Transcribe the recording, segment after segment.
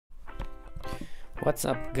What's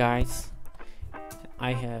up, guys?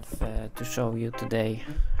 I have to show you today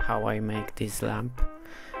how I make this lamp.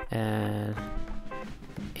 It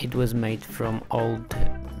was made from old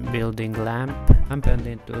building lamp and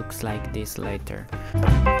it looks like this later.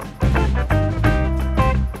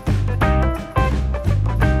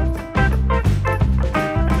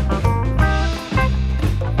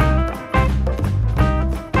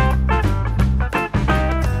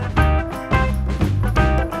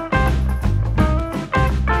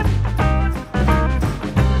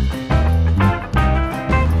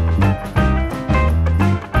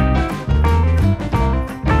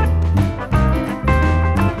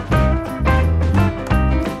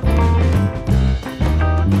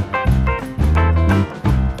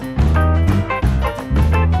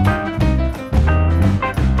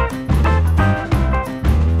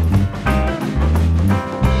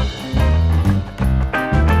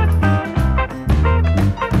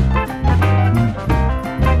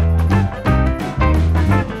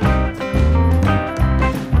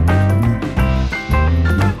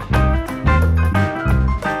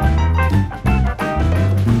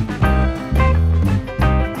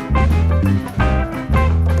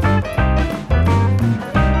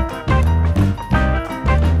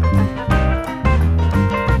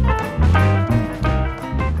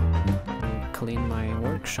 Clean my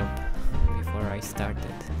workshop before I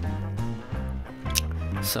started.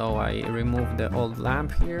 So I removed the old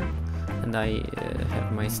lamp here and I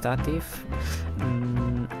have my stative.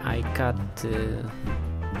 I cut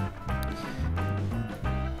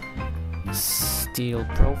steel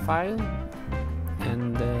profile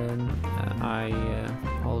and then I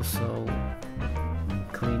also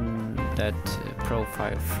clean that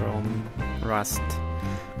profile from rust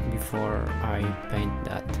before I paint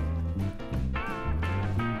that.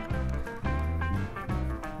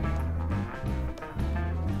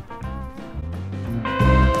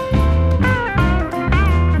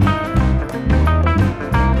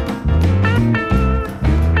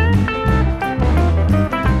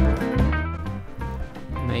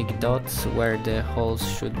 Make dots where the holes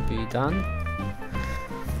should be done.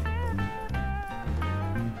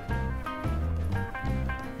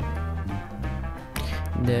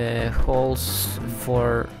 The holes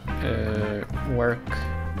for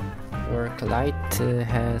work light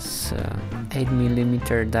has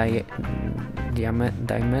 8mm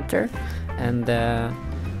diameter, and the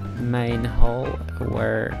main hole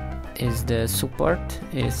where is the support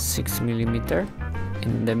is 6mm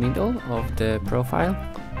in the middle of the profile.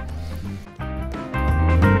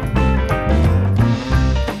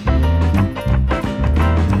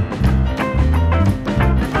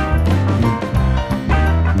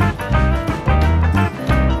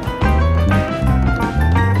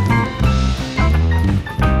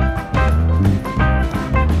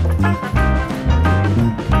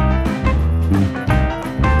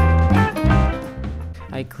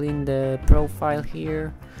 I clean the profile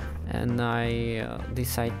here and I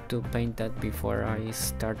decide to paint that before I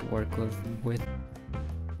start work with.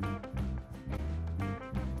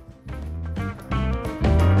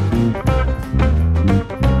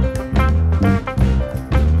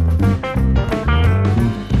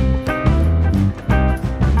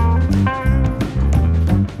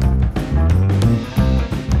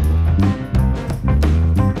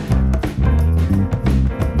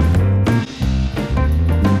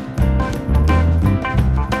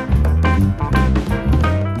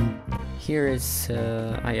 Here is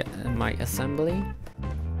my assembly.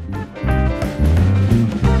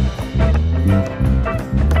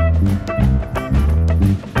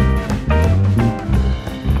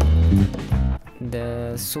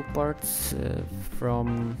 The supports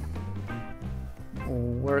from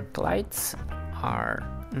work lights are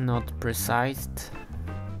not precise.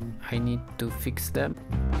 I need to fix them.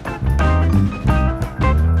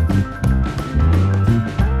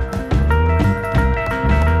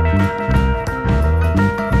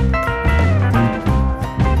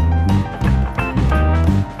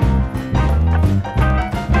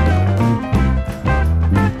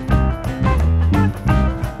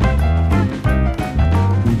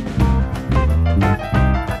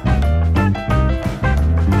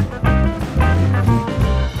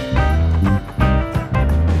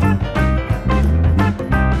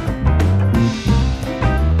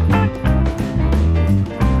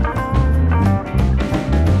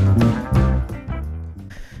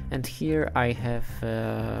 And here I have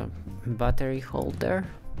a battery holder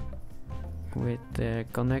with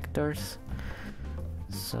connectors,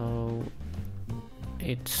 so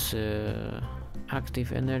it's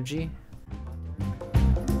active energy.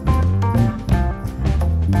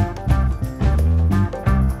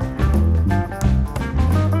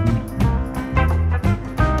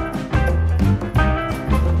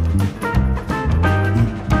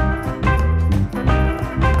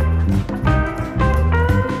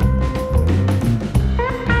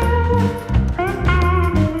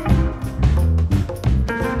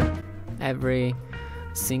 every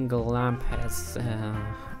single lamp has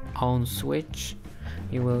on switch.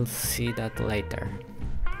 You will see that later.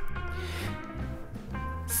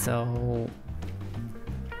 So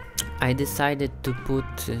I decided to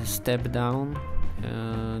put a step down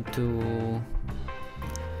to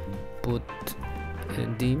put a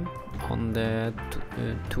dim on the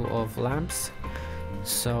two of lamps,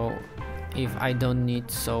 so if I don't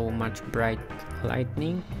need so much bright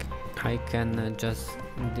lighting, I can just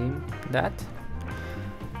dim that.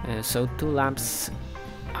 So two lamps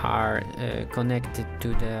are connected to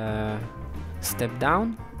the step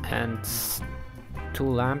down, and two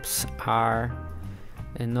lamps are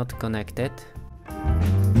not connected.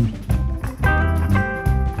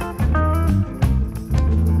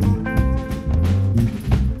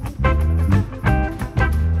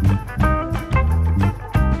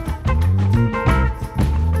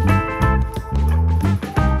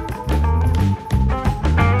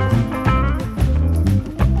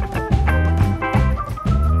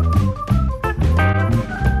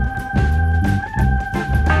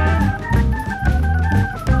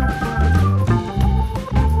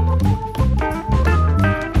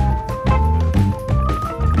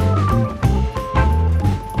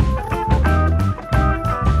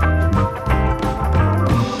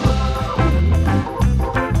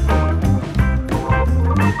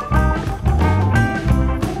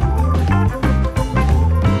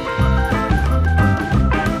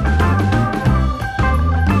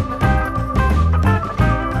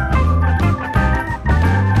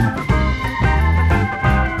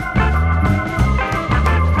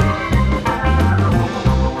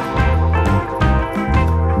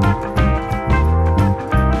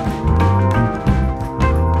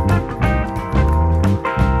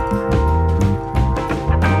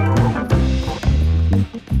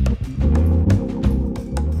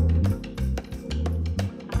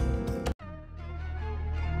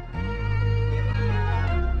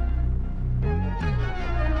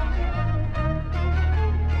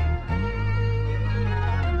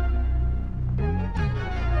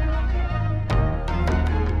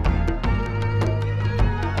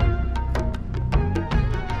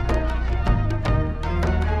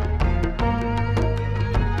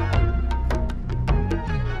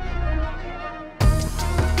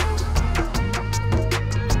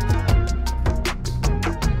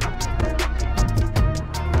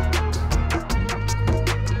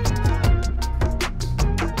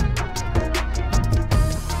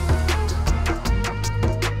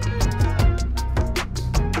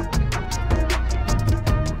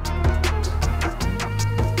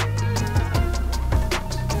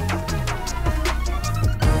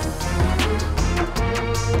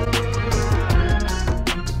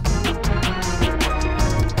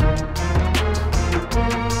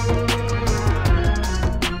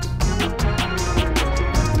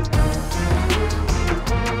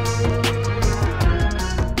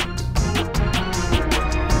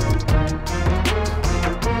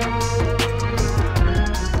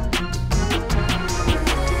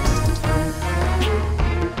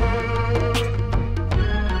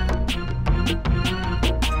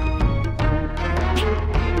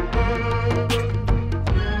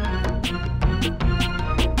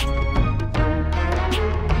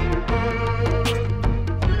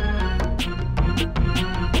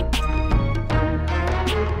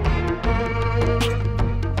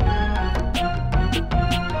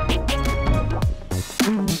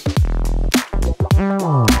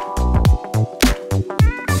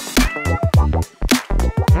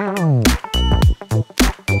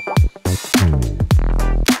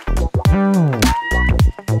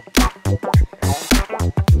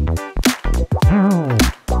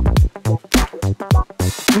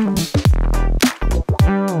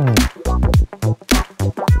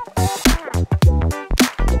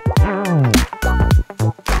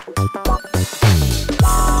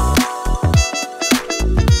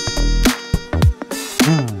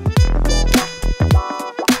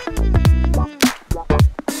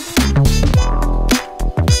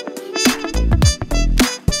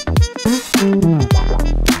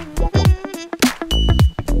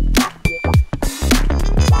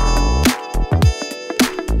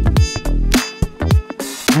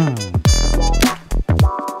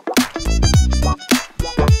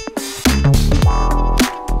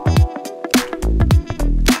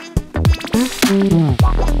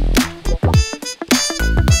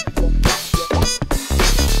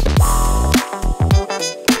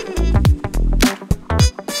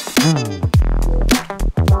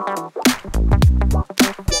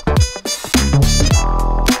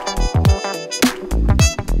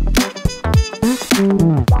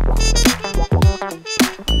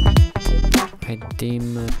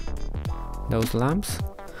 dim those lamps,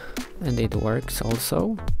 and it works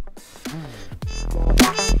also.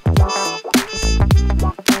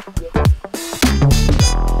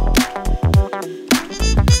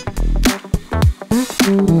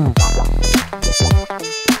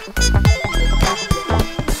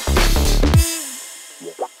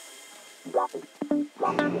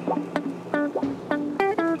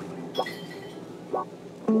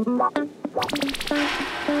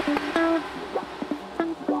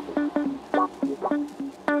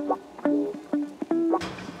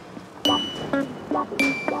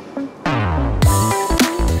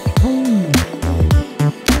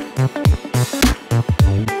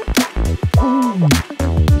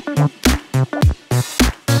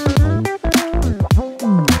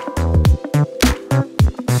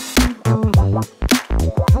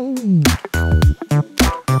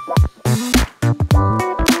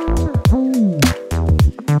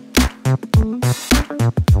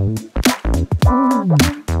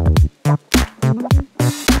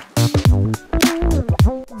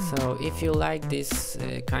 So if you like this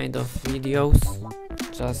kind of videos,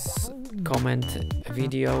 just comment a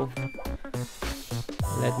video.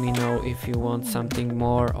 Let me know if you want something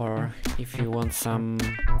more, or if you want some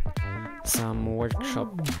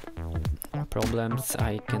workshop problems.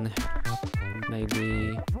 I can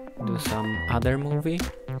maybe do some other movie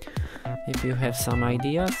if you have some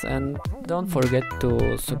ideas. And don't forget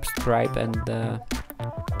to subscribe and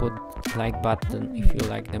put like button if you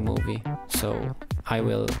like the movie, so I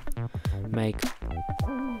will make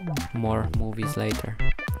more movies later.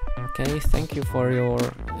 Okay, thank you for your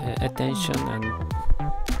attention, and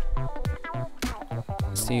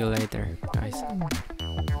see you later, guys.